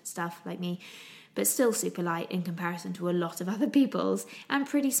full of stuff like me, but still super light in comparison to a lot of other people's, and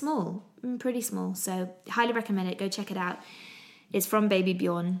pretty small. So highly recommend it. Go check it out. It's from Baby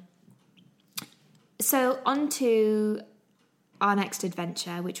Bjorn. So on to our next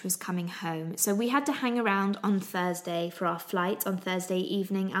adventure, which was coming home. So we had to hang around on Thursday for our flight on Thursday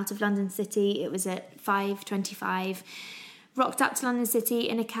evening out of London City. It was at 5:25. Rocked up to London City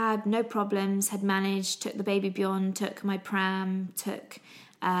in a cab, no problems, had managed, took the Baby Bjorn, took my pram, took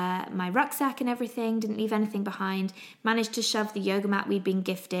my rucksack and everything, didn't leave anything behind, managed to shove the yoga mat we'd been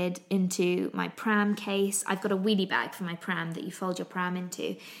gifted into my pram case. I've got a wheelie bag for my pram that you fold your pram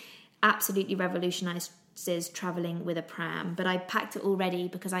into. Absolutely revolutionizes traveling with a pram, but I packed it already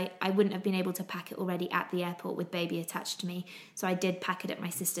because I wouldn't have been able to pack it already at the airport with baby attached to me, so I did pack it at my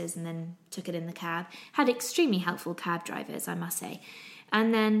sister's and then took it in the cab. Had extremely helpful cab drivers, I must say.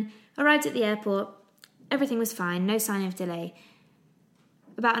 And then arrived at the airport, everything was fine, no sign of delay.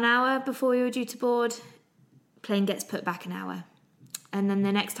 About an hour before we were due to board, plane gets put back an hour. And then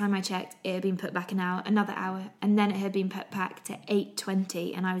the next time I checked, it had been put back another hour, and then it had been put back to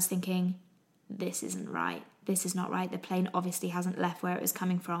 8:20, and I was thinking, this isn't right. This is not right. The plane obviously hasn't left where it was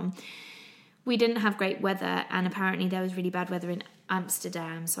coming from. We didn't have great weather, and apparently there was really bad weather in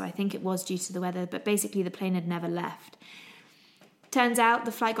Amsterdam, so I think it was due to the weather, but basically the plane had never left. Turns out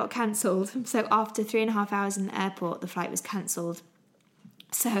the flight got cancelled, so after 3.5 hours in the airport, the flight was cancelled.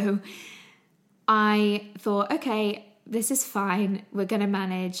 So I thought, okay, this is fine, we're going to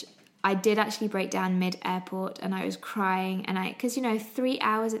manage. I did actually break down mid-airport, and I was crying, and because 3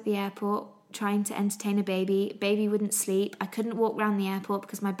 hours at the airport trying to entertain a baby wouldn't sleep. I couldn't walk around the airport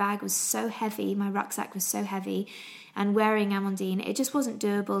because my bag was so heavy, my rucksack was so heavy, and wearing Amandine, it just wasn't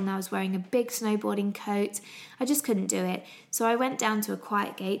doable, and I was wearing a big snowboarding coat. I just couldn't do it. So I went down to a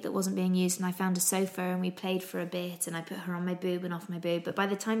quiet gate that wasn't being used, and I found a sofa, and we played for a bit, and I put her on my boob and off my boob. But by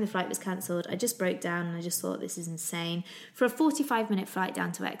the time the flight was cancelled, I just broke down, and I just thought, this is insane. For a 45-minute flight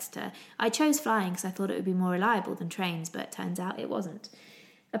down to Exeter, I chose flying because I thought it would be more reliable than trains, but it turns out it wasn't.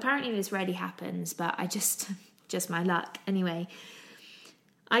 Apparently this rarely happens, but I just my luck. Anyway,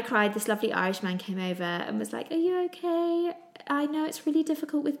 I cried. This lovely Irish man came over and was like, are you okay? I know it's really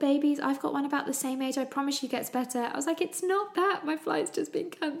difficult with babies. I've got one about the same age. I promise she gets better. I was like, it's not that. My flight's just been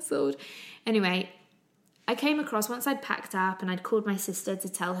cancelled. Anyway, I came across, once I'd packed up and I'd called my sister to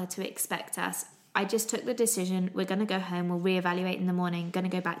tell her to expect us, I just took the decision, we're going to go home. We'll reevaluate in the morning. Going to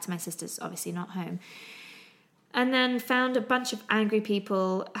go back to my sister's, obviously not home. And then found a bunch of angry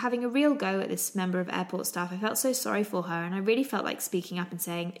people having a real go at this member of airport staff. I felt so sorry for her, and I really felt like speaking up and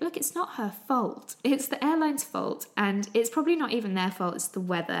saying, look, it's not her fault. It's the airline's fault, and it's probably not even their fault. It's the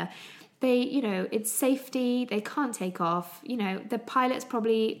weather. They, it's safety. They can't take off. The pilots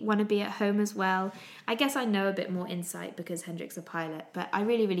probably want to be at home as well. I guess I know a bit more insight because Hendrik's a pilot, but I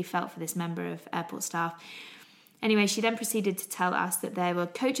really, really felt for this member of airport staff. Anyway, she then proceeded to tell us that there were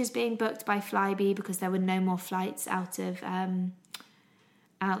coaches being booked by Flybe because there were no more flights out of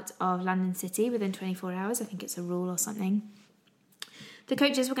London City within 24 hours. I think it's a rule or something. The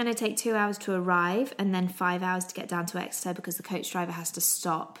coaches were going to take 2 hours to arrive and then 5 hours to get down to Exeter because the coach driver has to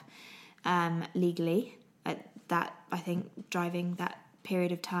stop legally at that, I think, driving that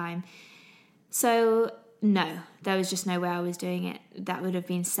period of time. So no, there was just no way I was doing it. That would have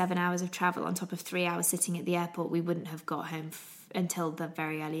been 7 hours of travel on top of 3 hours sitting at the airport. We wouldn't have got home until the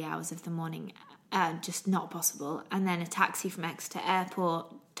very early hours of the morning. Just not possible. And then a taxi from Exeter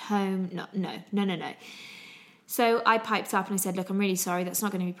Airport home. No. So I piped up and I said, look, I'm really sorry. That's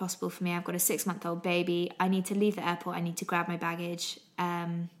not going to be possible for me. I've got a 6-month-old baby. I need to leave the airport. I need to grab my baggage.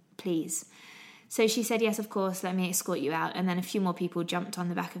 Please. So she said, yes, of course, let me escort you out. And then a few more people jumped on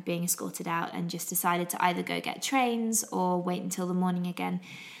the back of being escorted out and just decided to either go get trains or wait until the morning again.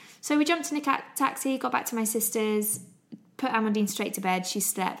 So we jumped in a taxi, got back to my sister's, put Amandine straight to bed. She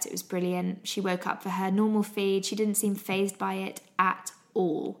slept. It was brilliant. She woke up for her normal feed. She didn't seem fazed by it at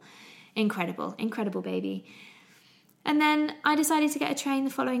all. Incredible baby. And then I decided to get a train the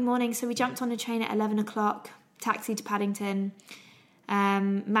following morning. So we jumped on a train at 11 o'clock, taxi to Paddington.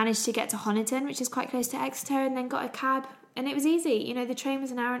 Managed to get to Honiton, which is quite close to Exeter, and then got a cab, and it was easy. The train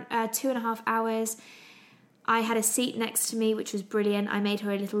was an hour, 2.5 hours. I had a seat next to me, which was brilliant. I made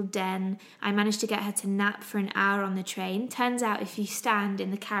her a little den. I managed to get her to nap for an hour on the train. Turns out if you stand in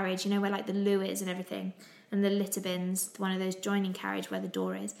the carriage, where like the loo is and everything, and the litter bins, one of those joining carriage where the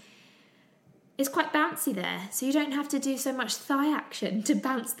door is, it's quite bouncy there, so you don't have to do so much thigh action to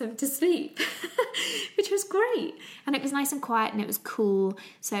bounce them to sleep. which was great. And it was nice and quiet and it was cool.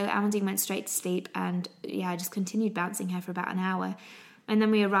 So Amandine went straight to sleep, and I just continued bouncing her for about an hour. And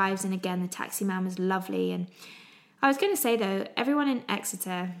then we arrived, and again, the taxi man was lovely. And I was going to say, though, everyone in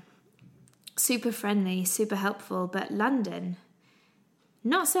Exeter, super friendly, super helpful, but London,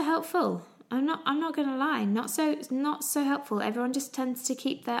 not so helpful. I'm not going to lie, not so helpful. Everyone just tends to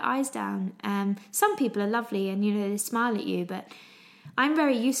keep their eyes down. Some people are lovely and, they smile at you, but I'm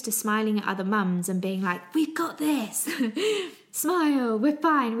very used to smiling at other mums and being like, we've got this. Smile, we're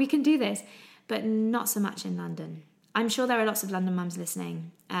fine, we can do this. But not so much in London. I'm sure there are lots of London mums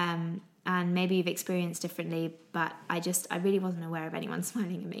listening, and maybe you've experienced differently, but I really wasn't aware of anyone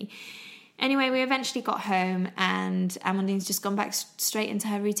smiling at me. Anyway, we eventually got home, and Amandine's just gone back straight into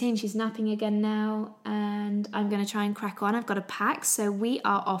her routine. She's napping again now, and I'm going to try and crack on. I've got a pack, so we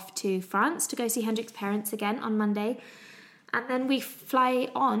are off to France to go see Hendrik's parents again on Monday. And then we fly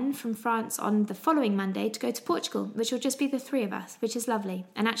on from France on the following Monday to go to Portugal, which will just be the three of us, which is lovely.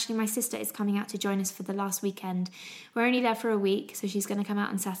 And actually, my sister is coming out to join us for the last weekend. We're only there for a week, so she's going to come out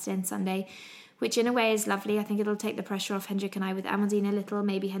on Saturday and Sunday, which in a way is lovely. I think it'll take the pressure off Hendrik and I with Amandine a little.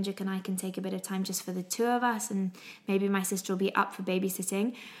 Maybe Hendrik and I can take a bit of time just for the two of us, and maybe my sister will be up for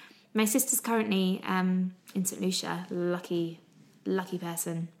babysitting. My sister's currently in St. Lucia. Lucky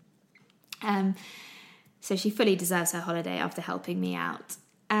person. So she fully deserves her holiday after helping me out.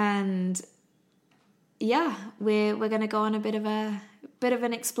 And we're going to go on a bit of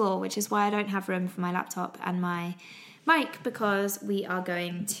an explore, which is why I don't have room for my laptop and my mic, because we are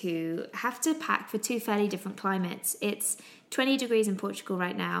going to have to pack for two fairly different climates. It's 20 degrees in Portugal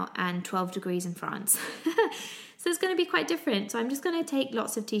right now and 12 degrees in France. So it's going to be quite different. So I'm just going to take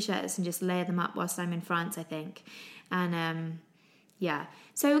lots of t-shirts and just layer them up whilst I'm in France, I think. And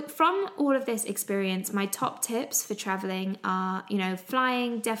so from all of this experience, my top tips for traveling are,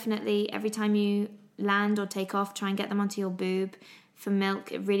 flying, definitely. Every time you land or take off, try and get them onto your boob. For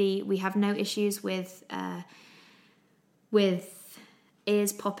milk, we have no issues with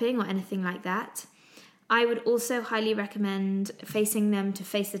ears popping or anything like that. I would also highly recommend facing them to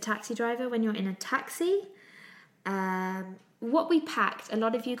face the taxi driver when you're in a taxi. What we packed, a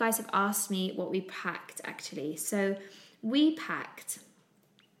lot of you guys have asked me what we packed actually. So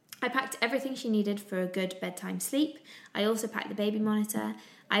I packed everything she needed for a good bedtime sleep. I also packed the baby monitor.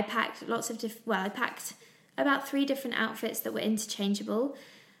 I packed I packed about 3 different outfits that were interchangeable.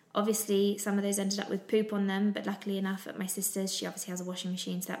 Obviously, some of those ended up with poop on them, but luckily enough at my sister's, she obviously has a washing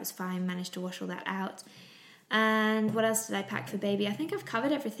machine, so that was fine. Managed to wash all that out. And what else did I pack for baby? I think I've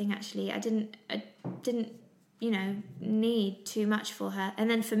covered everything, actually. I didn't need too much for her. And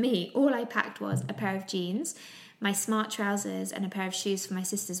then for me, all I packed was a pair of jeans, my smart trousers, and a pair of shoes for my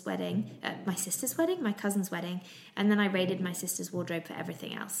cousin's wedding, and then I raided my sister's wardrobe for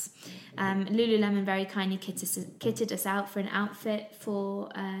everything else. Lululemon very kindly kitted us out for an outfit for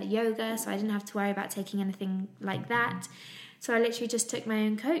yoga, so I didn't have to worry about taking anything like that. So I literally just took my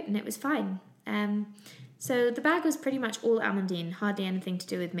own coat and it was fine. So the bag was pretty much all Amandine, hardly anything to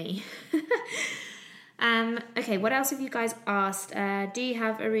do with me. Okay, what else have you guys asked? Do you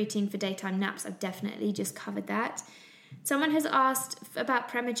have a routine for daytime naps? I've definitely just covered that. Someone has asked about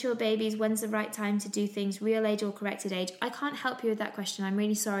premature babies. When's the right time to do things, real age or corrected age? I can't help you with that question. I'm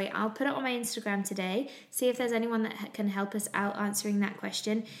really sorry. I'll put it on my Instagram today, see if there's anyone that can help us out answering that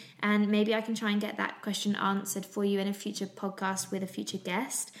question. And maybe I can try and get that question answered for you in a future podcast with a future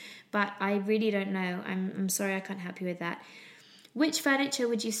guest. But I really don't know. I'm sorry I can't help you with that. Which furniture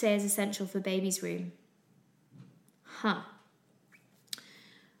would you say is essential for baby's room?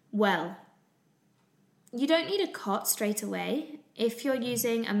 Well, you don't need a cot straight away. If you're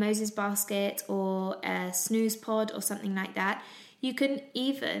using a Moses basket or a snooze pod or something like that, you can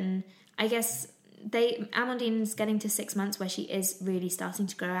even, Amandine's getting to 6 months where she is really starting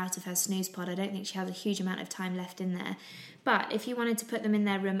to grow out of her snooze pod. I don't think she has a huge amount of time left in there. But if you wanted to put them in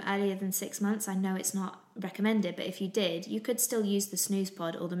their room earlier than 6 months, I know it's not recommended, but if you did, you could still use the snooze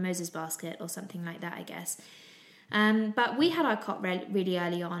pod or the Moses basket or something like that, I guess. But we had our cot really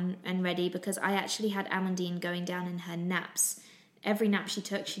early on and ready because I actually had Amandine going down in her naps. Every nap she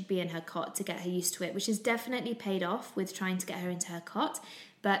took, she'd be in her cot to get her used to it, which has definitely paid off with trying to get her into her cot.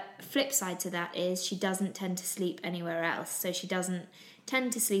 But flip side to that is she doesn't tend to sleep anywhere else. So she doesn't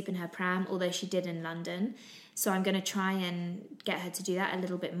tend to sleep in her pram, although she did in London. So I'm going to try and get her to do that a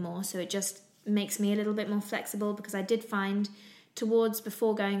little bit more. So it just makes me a little bit more flexible, because I did find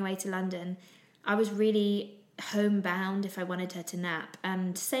before going away to London, I was really homebound if I wanted her to nap,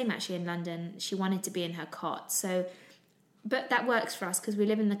 and same actually in London, she wanted to be in her cot. So but that works for us because we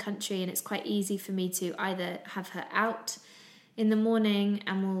live in the country and it's quite easy for me to either have her out in the morning,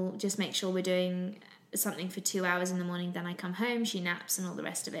 and we'll just make sure we're doing something for 2 hours in the morning. Then I come home, she naps and all the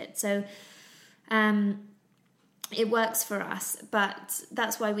rest of it. So it works for us, but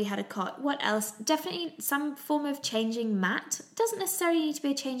that's why we had a cot. What else? Definitely some form of changing mat. Doesn't necessarily need to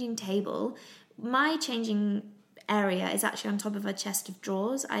be a changing table. My changing area is actually on top of a chest of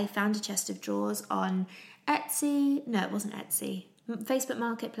drawers. I found a chest of drawers on Etsy. No, it wasn't Etsy. Facebook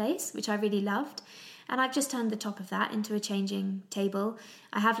Marketplace, which I really loved. And I've just turned the top of that into a changing table.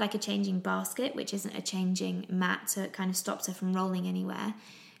 I have like a changing basket, which isn't a changing mat, so it kind of stops her from rolling anywhere.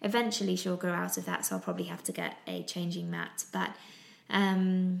 Eventually she'll grow out of that, so I'll probably have to get a changing mat. But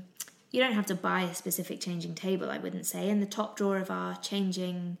you don't have to buy a specific changing table, I wouldn't say. In the top drawer of our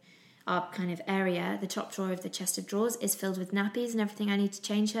kind of area, the top drawer of the chest of drawers is filled with nappies and everything I need to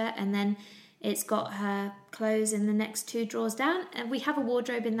change her. And then it's got her clothes in the next 2 drawers down. And we have a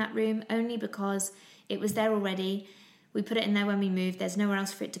wardrobe in that room only because it was there already. We put it in there when we moved. There's nowhere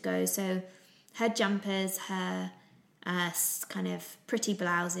else for it to go. So her jumpers, her kind of pretty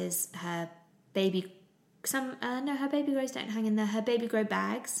blouses, her baby grows don't hang in there. Her baby grow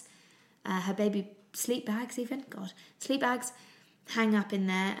bags, her baby sleep bags sleep bags hang up in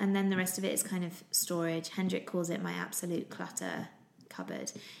there, and then the rest of it is kind of storage. Hendrik calls it my absolute clutter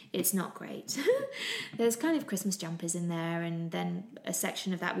cupboard. It's not great. There's kind of Christmas jumpers in there, and then a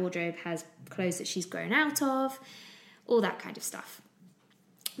section of that wardrobe has clothes that she's grown out of, all that kind of stuff.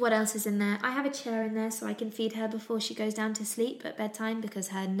 What else is in there? I have a chair in there so I can feed her before she goes down to sleep at bedtime, because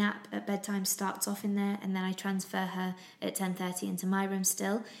her nap at bedtime starts off in there, and then I transfer her at 10:30 into my room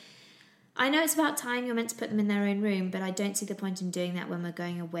still. I know it's about time you're meant to put them in their own room, but I don't see the point in doing that when we're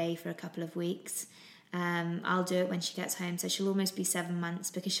going away for a couple of weeks. I'll do it when she gets home, so she'll almost be 7 months,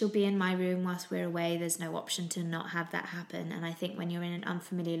 because she'll be in my room whilst we're away. There's no option to not have that happen, and I think when you're in an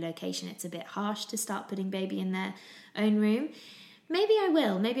unfamiliar location, it's a bit harsh to start putting baby in their own room. Maybe I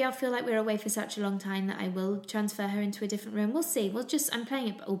will. Maybe I'll feel like we're away for such a long time that I will transfer her into a different room. We'll see. I'm playing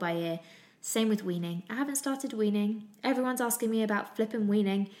it all by ear. Same with weaning. I haven't started weaning. Everyone's asking me about flipping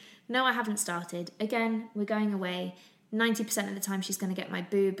weaning. No, I haven't started. Again, we're going away. 90% of the time she's going to get my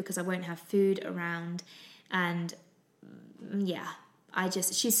boob because I won't have food around. And yeah,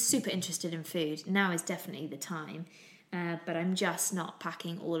 she's super interested in food. Now is definitely the time. But I'm just not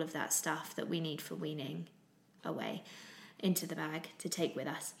packing all of that stuff that we need for weaning away into the bag to take with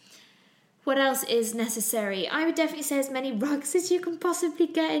us. What else is necessary? I would definitely say as many rugs as you can possibly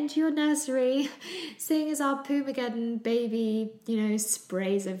get into your nursery. Seeing as our Poomageddon baby,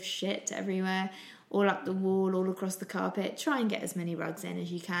 sprays of shit everywhere, all up the wall, all across the carpet. Try and get as many rugs in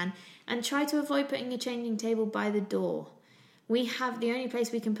as you can. And try to avoid putting a changing table by the door. The only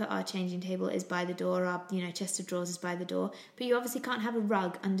place we can put our changing table is by the door. Our, chest of drawers is by the door. But you obviously can't have a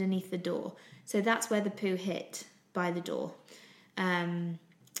rug underneath the door. So that's where the poo hit, by the door.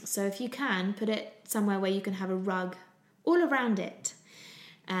 So if you can, put it somewhere where you can have a rug all around it,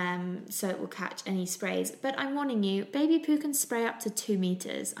 so it will catch any sprays. But I'm warning you, baby poo can spray up to 2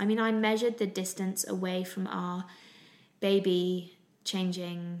 meters. I mean, I measured the distance away from our baby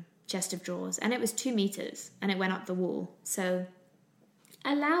changing chest of drawers, and it was 2 meters, and it went up the wall. So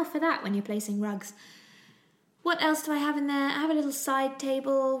allow for that when you're placing rugs. What else do I have in there? I have a little side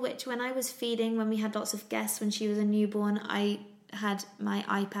table, which when I was feeding, when we had lots of guests when she was a newborn, I had my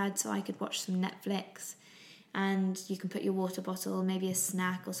iPad so I could watch some Netflix, and you can put your water bottle, maybe a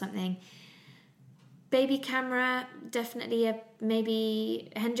snack or something. Baby camera, definitely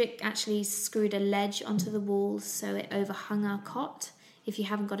maybe Hendrik actually screwed a ledge onto the walls so it overhung our cot. If you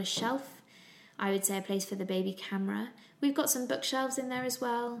haven't got a shelf, I would say a place for the baby camera. We've got some bookshelves in there as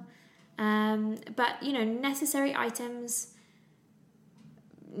well. But, necessary items.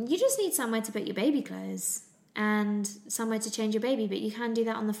 You just need somewhere to put your baby clothes and somewhere to change your baby, but you can do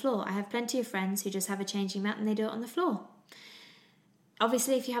that on the floor. I have plenty of friends who just have a changing mat and they do it on the floor.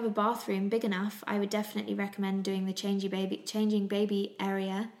 Obviously, if you have a bathroom big enough, I would definitely recommend doing the changing baby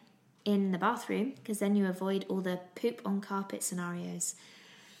area in the bathroom, because then you avoid all the poop on carpet scenarios.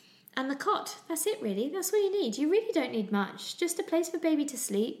 And the cot, that's it really. That's what you need. You really don't need much. Just a place for baby to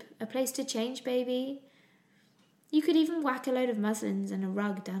sleep, a place to change baby. You could even whack a load of muslins and a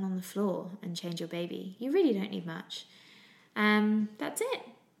rug down on the floor and change your baby. You really don't need much. That's it.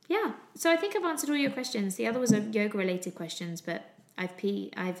 Yeah. So I think I've answered all your questions. The other was a yoga-related questions, but I've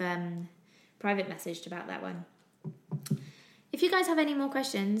private messaged about that one. If you guys have any more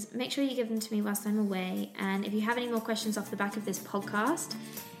questions, make sure you give them to me whilst I'm away. And if you have any more questions off the back of this podcast,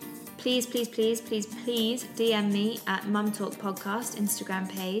 please DM me at Mum Talk Podcast Instagram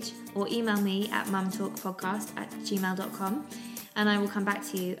page, or email me at mumtalkpodcast@gmail.com. and I will come back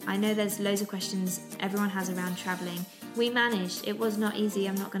to you. I know there's loads of questions everyone has around travelling. We managed. It was not easy,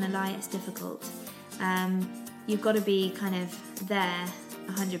 I'm not going to lie, it's difficult. You've got to be kind of there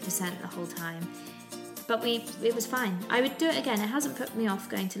 100% the whole time. But it was fine. I would do it again. It hasn't put me off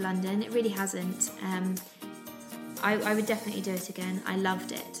going to London. It really hasn't. I would definitely do it again. I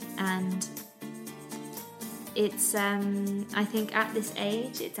loved it. And it's, I think at this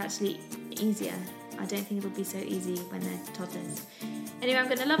age, it's actually easier. I don't think it'll be so easy when they're toddlers. Anyway, I'm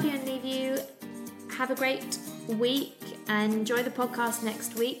going to love you and leave you. Have a great week and enjoy the podcast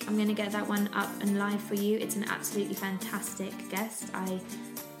next week. I'm going to get that one up and live for you. It's an absolutely fantastic guest. I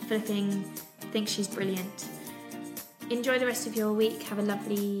flipping think she's brilliant. Enjoy the rest of your week. Have a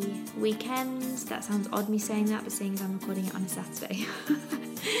lovely weekend. That sounds odd me saying that, but seeing as I'm recording it on a Saturday.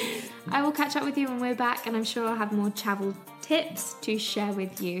 I will catch up with you when we're back, and I'm sure I'll have more travel tips to share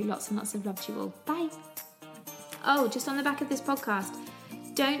with you. Lots and lots of love to you all. Bye. Oh, just on the back of this podcast,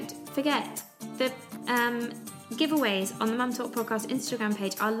 don't forget the giveaways on the Mum Talk Podcast Instagram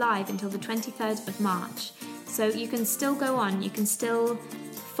page are live until the 23rd of March. So you can still go on, you can still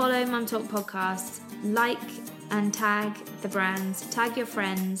follow Mum Talk Podcast, like and tag the brands, tag your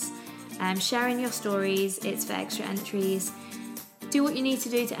friends, share in your stories. It's for extra entries. Do what you need to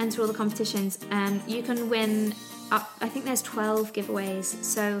do to enter all the competitions. You can win up, I think there's 12 giveaways.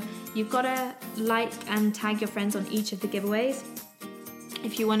 So you've got to like and tag your friends on each of the giveaways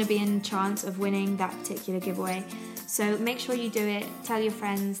if you want to be in chance of winning that particular giveaway. So make sure you do it, tell your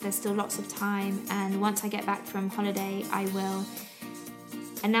friends, there's still lots of time, and once I get back from holiday I will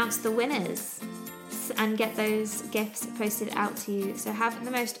announce the winners and get those gifts posted out to you. So have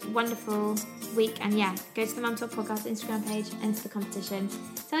the most wonderful week, and yeah, go to the Mum Talk Podcast Instagram page, enter the competition,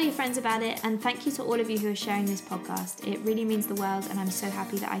 tell your friends about it, and thank you to all of you who are sharing this podcast. It really means the world, and I'm so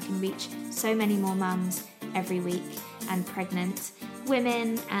happy that I can reach so many more mums every week, and pregnant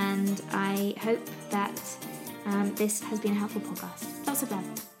women, and I hope that this has been a helpful podcast. Lots of love.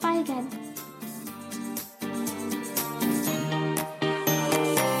 Bye again.